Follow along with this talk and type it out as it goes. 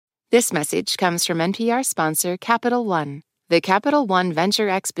This message comes from NPR sponsor Capital One. The Capital One Venture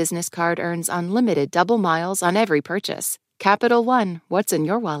X business card earns unlimited double miles on every purchase. Capital One, what's in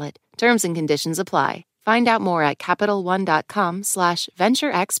your wallet? Terms and conditions apply. Find out more at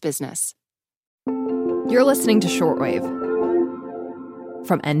CapitalOne.com/VentureXBusiness. You're listening to Shortwave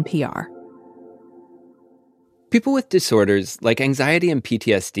from NPR. People with disorders like anxiety and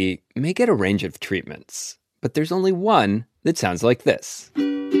PTSD may get a range of treatments, but there's only one that sounds like this.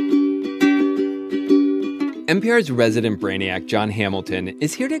 NPR's resident brainiac, Jon Hamilton,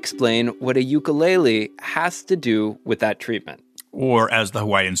 is here to explain what a ukulele has to do with that treatment. Or, as the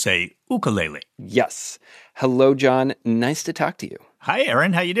Hawaiians say, ukulele. Yes. Hello, Jon. Nice to talk to you. Hi,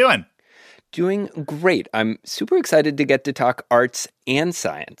 Aaron. How you doing? Doing great. I'm super excited to get to talk arts and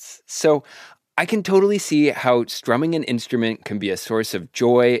science. So I can totally see how strumming an instrument can be a source of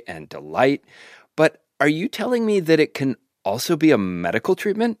joy and delight. But are you telling me that it can also be a medical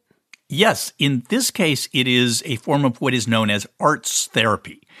treatment? Yes, in this case, it is a form of what is known as arts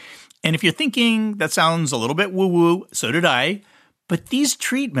therapy. And if you're thinking that sounds a little bit woo-woo, so did I. But these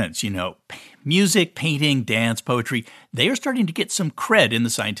treatments, music, painting, dance, poetry, they are starting to get some cred in the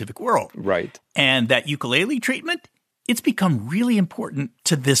scientific world. Right. And that ukulele treatment, it's become really important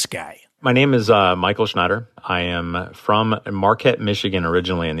to this guy. My name is Michael Schneider. I am from Marquette, Michigan,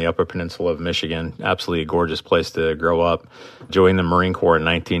 originally in the Upper Peninsula of Michigan. Absolutely a gorgeous place to grow up. Joined the Marine Corps in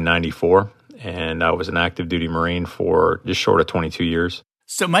 1994, and I was an active duty Marine for just short of 22 years.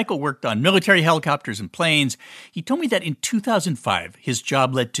 So Michael worked on military helicopters and planes. He told me that in 2005, his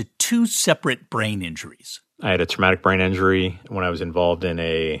job led to 2 separate brain injuries. I had a traumatic brain injury when I was involved in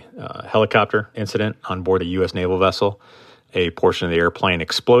a helicopter incident on board a U.S. naval vessel. A portion of the airplane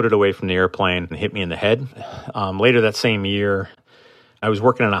exploded away from the airplane and hit me in the head. Later that same year, I was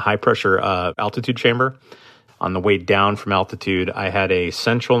working in a high-pressure altitude chamber. On the way down from altitude, I had a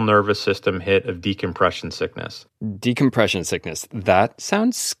central nervous system hit of decompression sickness. Decompression sickness. That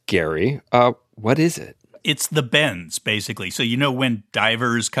sounds scary. What is it? It's the bends, basically. So when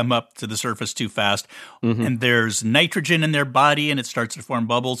divers come up to the surface too fast and there's nitrogen in their body and it starts to form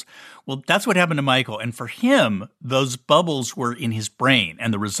bubbles. Well, that's what happened to Michael. And for him, those bubbles were in his brain,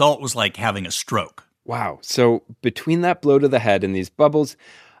 and the result was like having a stroke. Wow. So between that blow to the head and these bubbles,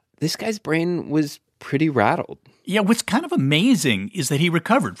 this guy's brain was pretty rattled. Yeah, what's kind of amazing is that he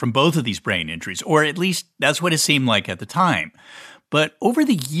recovered from both of these brain injuries, or at least that's what it seemed like at the time. But over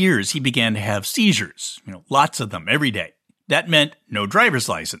the years, he began to have seizures, lots of them every day. That meant no driver's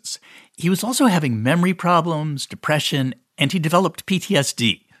license. He was also having memory problems, depression, and he developed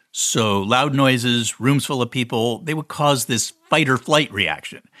PTSD. So loud noises, rooms full of people, they would cause this fight-or-flight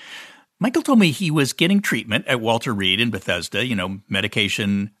reaction. Michael told me he was getting treatment at Walter Reed in Bethesda,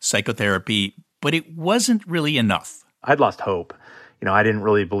 medication, psychotherapy, but it wasn't really enough. I'd lost hope. I didn't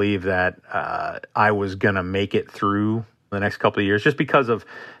really believe that I was going to make it through the next couple of years, just because of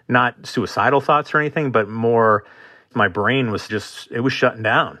not suicidal thoughts or anything, but more my brain was it was shutting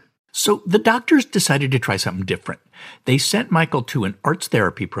down. So the doctors decided to try something different. They sent Michael to an arts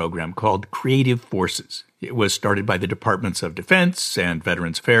therapy program called Creative Forces. It was started by the Departments of Defense and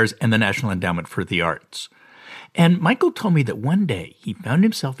Veterans Affairs and the National Endowment for the Arts. And Michael told me that one day he found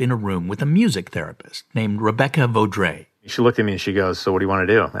himself in a room with a music therapist named Rebecca Vaudreuil. She looked at me and she goes, "So what do you want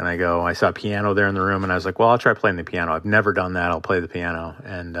to do?" And I saw a piano there in the room, and I was like, "Well, I'll try playing the piano. I've never done that. I'll play the piano."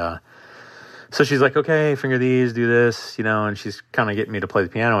 And so she's like, "Okay, finger these, do this," and she's kind of getting me to play the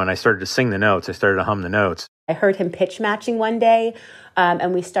piano. And I started to sing the notes. I started to hum the notes. I heard him pitch matching one day,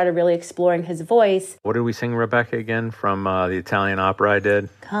 and we started really exploring his voice. What did we sing, Rebecca, again, from the Italian opera I did?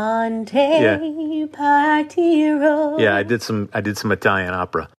 Cante partiro. Yeah, I did some Italian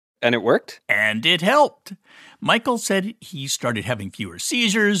opera. And it worked? And it helped. Michael said he started having fewer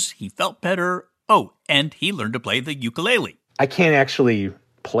seizures, he felt better. Oh, and he learned to play the ukulele. I can't actually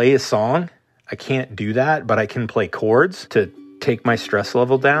play a song. I can't do that, but I can play chords to take my stress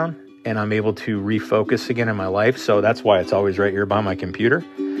level down, and I'm able to refocus again in my life. So that's why it's always right here by my computer.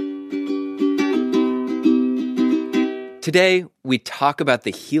 Today, we talk about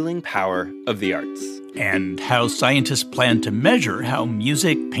the healing power of the arts. And how scientists plan to measure how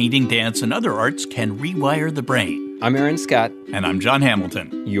music, painting, dance, and other arts can rewire the brain. I'm Aaron Scott. And I'm Jon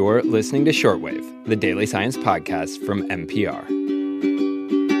Hamilton. You're listening to Shortwave, the daily science podcast from NPR.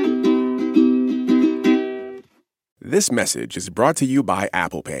 This message is brought to you by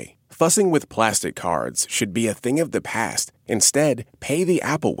Apple Pay. Fussing with plastic cards should be a thing of the past. Instead, pay the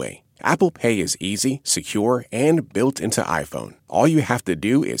Apple way. Apple Pay is easy, secure, and built into iPhone. All you have to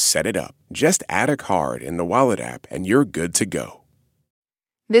do is set it up. Just add a card in the Wallet app and you're good to go.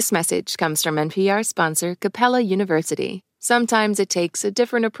 This message comes from NPR sponsor Capella University. Sometimes it takes a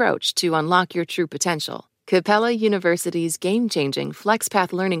different approach to unlock your true potential. Capella University's game-changing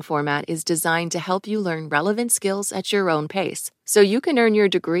FlexPath learning format is designed to help you learn relevant skills at your own pace, so you can earn your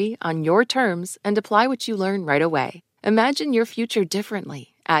degree on your terms and apply what you learn right away. Imagine your future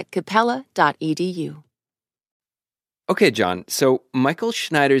differently at capella.edu. Okay, John, so Michael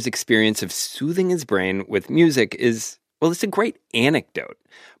Schneider's experience of soothing his brain with music is, well, it's a great anecdote.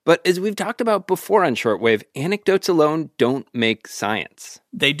 But as we've talked about before on Shortwave, anecdotes alone don't make science.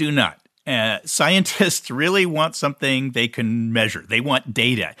 They do not. Scientists really want something they can measure. They want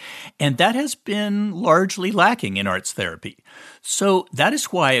data. And that has been largely lacking in arts therapy. So that is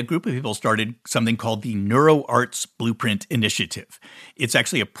why a group of people started something called the NeuroArts Blueprint Initiative. It's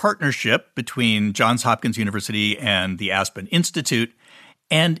actually a partnership between Johns Hopkins University and the Aspen Institute.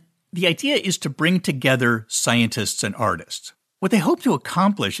 And the idea is to bring together scientists and artists. What they hope to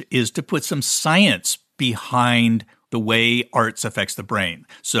accomplish is to put some science behind the way arts affects the brain.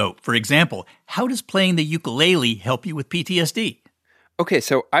 So, for example, how does playing the ukulele help you with PTSD? Okay,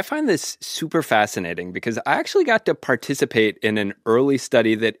 so I find this super fascinating because I actually got to participate in an early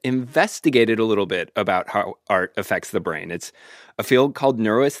study that investigated a little bit about how art affects the brain. It's a field called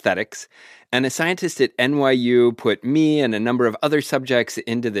neuroaesthetics, and a scientist at NYU put me and a number of other subjects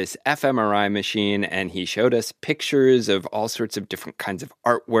into this fMRI machine, and he showed us pictures of all sorts of different kinds of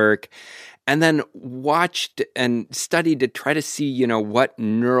artwork, and then watched and studied to try to see, what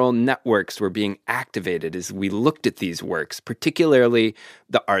neural networks were being activated as we looked at these works, particularly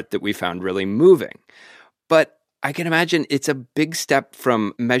the art that we found really moving. But I can imagine it's a big step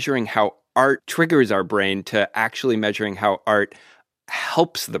from measuring how art triggers our brain to actually measuring how art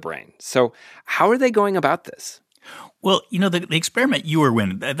helps the brain. So how are they going about this? Well, the experiment you were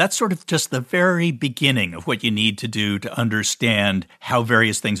in, that's sort of just the very beginning of what you need to do to understand how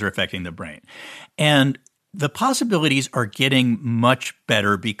various things are affecting the brain. And the possibilities are getting much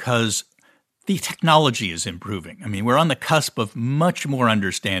better because the technology is improving. I mean, we're on the cusp of much more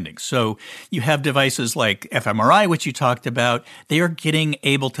understanding. So you have devices like fMRI, which you talked about. They are getting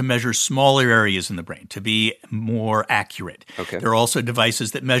able to measure smaller areas in the brain to be more accurate. Okay. There are also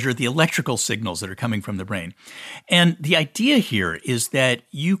devices that measure the electrical signals that are coming from the brain. And the idea here is that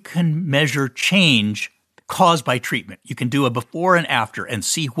you can measure change caused by treatment. You can do a before and after and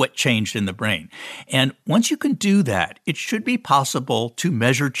see what changed in the brain. And once you can do that, it should be possible to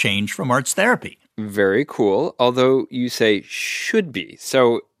measure change from arts therapy. Very cool, although you say should be.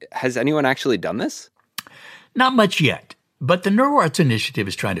 So has anyone actually done this? Not much yet, but the NeuroArts Initiative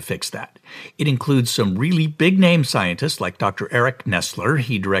is trying to fix that. It includes some really big-name scientists like Dr. Eric Nestler.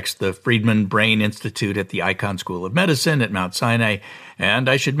 He directs the Friedman Brain Institute at the Icahn School of Medicine at Mount Sinai. And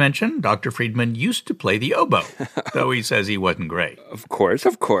I should mention, Dr. Friedman used to play the oboe, though he says he wasn't great. Of course.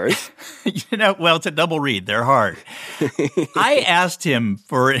 Well, it's a double read. They're hard. I asked him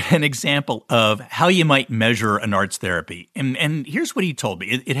for an example of how you might measure an arts therapy. And here's what he told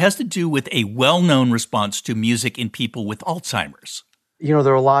me. It has to do with a well-known response to music in people with Alzheimer's. There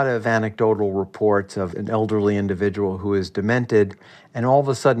are a lot of anecdotal reports of an elderly individual who is demented, and all of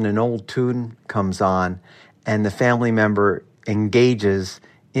a sudden an old tune comes on, and the family member engages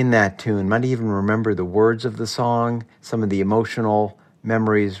in that tune, might even remember the words of the song, some of the emotional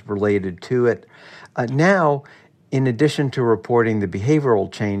memories related to it. Now, in addition to reporting the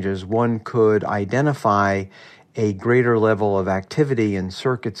behavioral changes, one could identify a greater level of activity in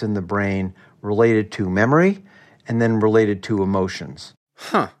circuits in the brain related to memory and then related to emotions.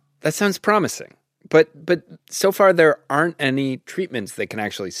 That sounds promising. But so far there aren't any treatments that can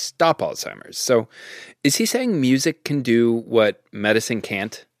actually stop Alzheimer's. So is he saying music can do what medicine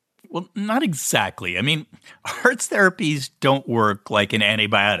can't? Well, not exactly. I mean, arts therapies don't work like an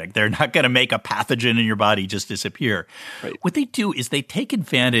antibiotic. They're not going to make a pathogen in your body just disappear. Right. What they do is they take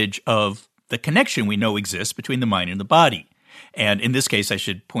advantage of the connection we know exists between the mind and the body. And in this case, I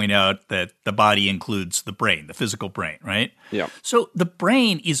should point out that the body includes the brain, the physical brain, right? Yeah. So the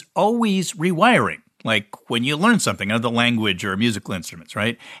brain is always rewiring, like when you learn something, another language or musical instruments,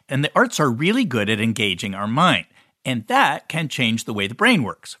 right? And the arts are really good at engaging our mind. And that can change the way the brain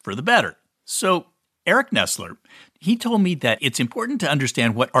works for the better. So Eric Nestler, he told me that it's important to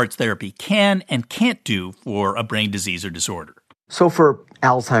understand what arts therapy can and can't do for a brain disease or disorder. So for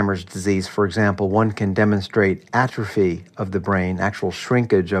Alzheimer's disease, for example, one can demonstrate atrophy of the brain, actual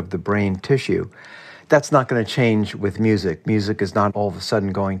shrinkage of the brain tissue. That's not going to change with music. Music is not all of a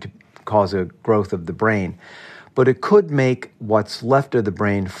sudden going to cause a growth of the brain, but it could make what's left of the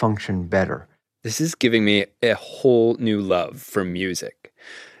brain function better. This is giving me a whole new love for music.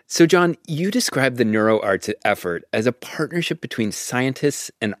 So, John, you described the NeuroArts effort as a partnership between scientists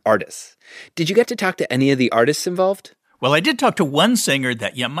and artists. Did you get to talk to any of the artists involved? Well, I did talk to one singer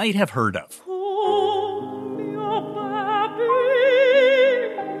that you might have heard of.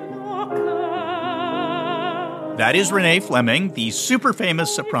 That is Renee Fleming, the super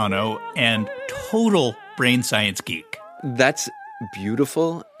famous soprano and total brain science geek. That's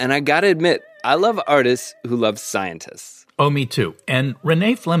beautiful. And I gotta admit, I love artists who love scientists. Oh, me too. And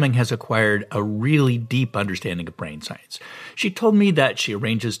Renee Fleming has acquired a really deep understanding of brain science. She told me that she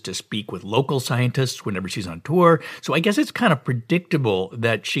arranges to speak with local scientists whenever she's on tour, so I guess it's kind of predictable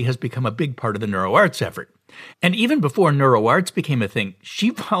that she has become a big part of the NeuroArts effort. And even before NeuroArts became a thing, she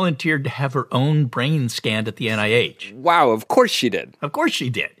volunteered to have her own brain scanned at the NIH. Wow, of course she did. Of course she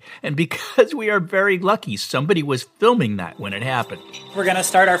did. And because we are very lucky, somebody was filming that when it happened. We're going to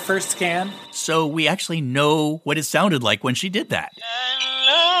start our first scan. So we actually know what it sounded like when she did that.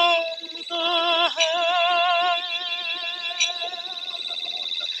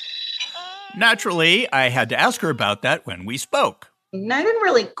 Naturally, I had to ask her about that when we spoke. And I didn't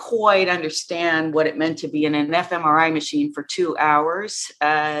really quite understand what it meant to be in an fMRI machine for 2 hours,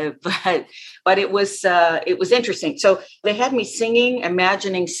 but it was interesting. So they had me singing,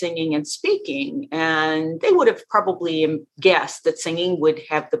 imagining singing and speaking, and they would have probably guessed that singing would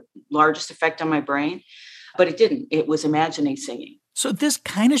have the largest effect on my brain, but it didn't. It was imagining singing. So this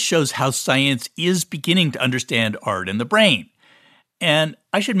kind of shows how science is beginning to understand art and the brain. And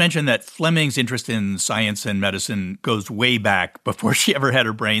I should mention that Fleming's interest in science and medicine goes way back before she ever had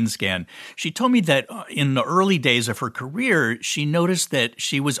her brain scan. She told me that in the early days of her career, she noticed that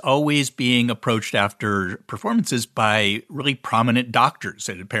she was always being approached after performances by really prominent doctors.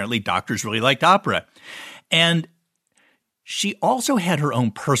 And apparently doctors really liked opera. And she also had her own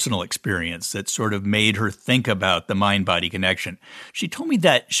personal experience that sort of made her think about the mind-body connection. She told me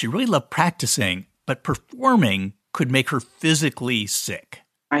that she really loved practicing, but performing could make her physically sick.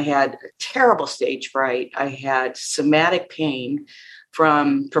 I had terrible stage fright. I had somatic pain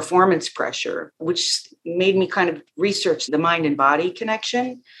from performance pressure, which made me kind of research the mind and body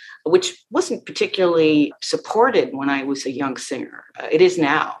connection, which wasn't particularly supported when I was a young singer. It is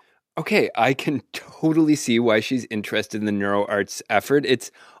now. Okay, I can totally see why she's interested in the NeuroArts effort.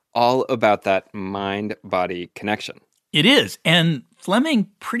 It's all about that mind-body connection. It is. And Fleming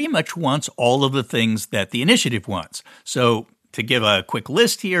pretty much wants all of the things that the initiative wants. So to give a quick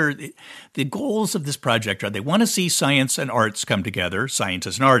list here, the goals of this project are they want to see science and arts come together,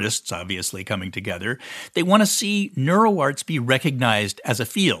 scientists and artists obviously coming together. They want to see NeuroArts be recognized as a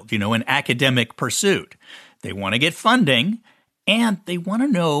field, an academic pursuit. They want to get funding, and they want to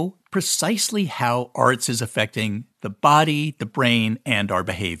know precisely how arts is affecting the body, the brain, and our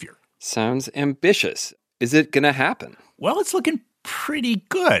behavior. Sounds ambitious. Is it going to happen? Well, it's looking pretty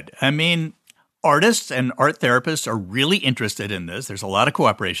good. I mean, artists and art therapists are really interested in this. There's a lot of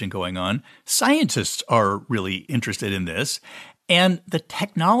cooperation going on. Scientists are really interested in this. And the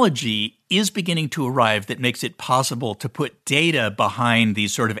technology is beginning to arrive that makes it possible to put data behind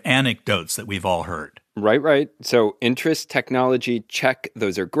these sort of anecdotes that we've all heard. Right. So interest, technology, check.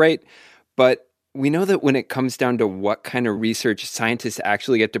 Those are great. But we know that when it comes down to what kind of research scientists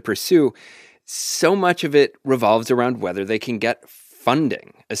actually get to pursue, so much of it revolves around whether they can get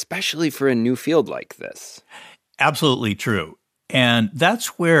funding, especially for a new field like this. Absolutely true. And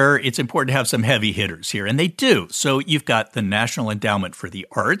that's where it's important to have some heavy hitters here, and they do. So you've got the National Endowment for the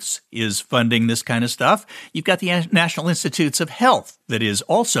Arts is funding this kind of stuff. You've got the National Institutes of Health that is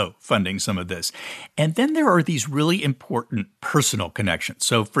also funding some of this. And then there are these really important personal connections.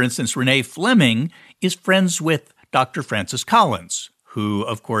 So, for instance, Renee Fleming is friends with Dr. Francis Collins, who,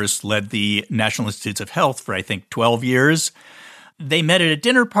 of course, led the National Institutes of Health for, I think, 12 years. They met at a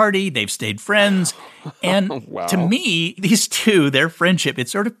dinner party. They've stayed friends. And Wow. To me, these two, their friendship, it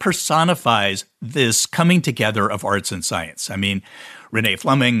sort of personifies this coming together of arts and science. I mean, Renee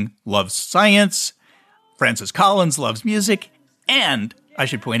Fleming loves science. Francis Collins loves music. And I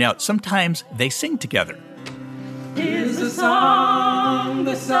should point out, sometimes they sing together. Is the song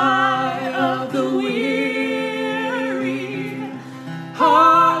the sigh of the weary?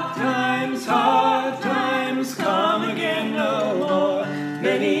 Hard times come again no more.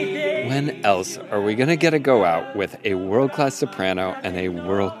 Many days. When else are we going to get to go out with a world-class soprano and a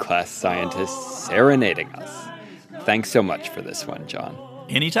world-class scientist serenading us? Thanks so much for this one, John.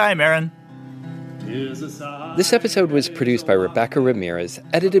 Anytime, Aaron. This episode was produced by Rebecca Ramirez,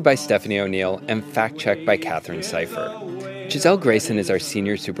 edited by Stephanie O'Neill, and fact-checked by Catherine Cipher. Giselle Grayson is our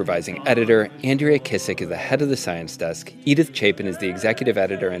senior supervising editor, Andrea Kissick is the head of the science desk, Edith Chapin is the executive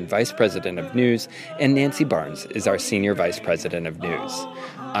editor and vice president of news, and Nancy Barnes is our senior vice president of news.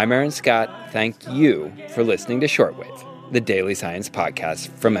 I'm Aaron Scott. Thank you for listening to Shortwave, the daily science podcast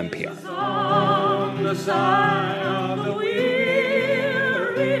from NPR.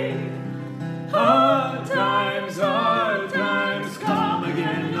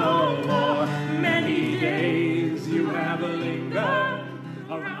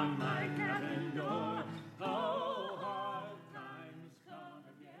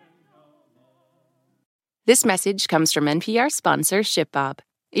 This message comes from NPR sponsor ShipBob.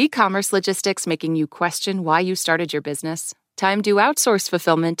 E-commerce logistics making you question why you started your business? Time to outsource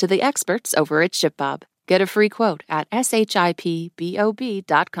fulfillment to the experts over at ShipBob. Get a free quote at shipbob.com.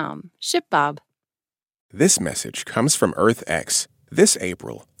 ShipBob. This message comes from EarthX. This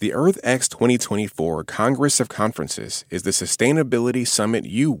April, the EarthX 2024 Congress of Conferences is the sustainability summit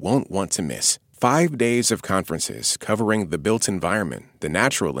you won't want to miss. 5 days of conferences covering the built environment, the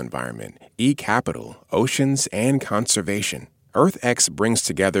natural environment, e-capital, oceans, and conservation. EarthX brings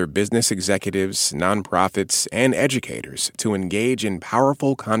together business executives, nonprofits, and educators to engage in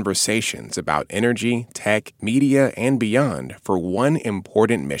powerful conversations about energy, tech, media, and beyond for one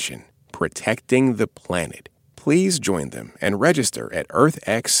important mission: protecting the planet. Please join them and register at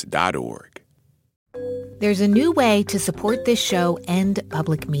earthx.org. There's a new way to support this show and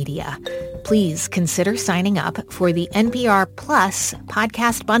public media. Please consider signing up for the NPR Plus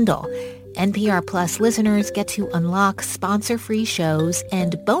podcast bundle. NPR Plus listeners get to unlock sponsor-free shows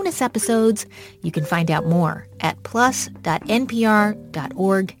and bonus episodes. You can find out more at plus.npr.org,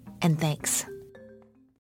 and thanks.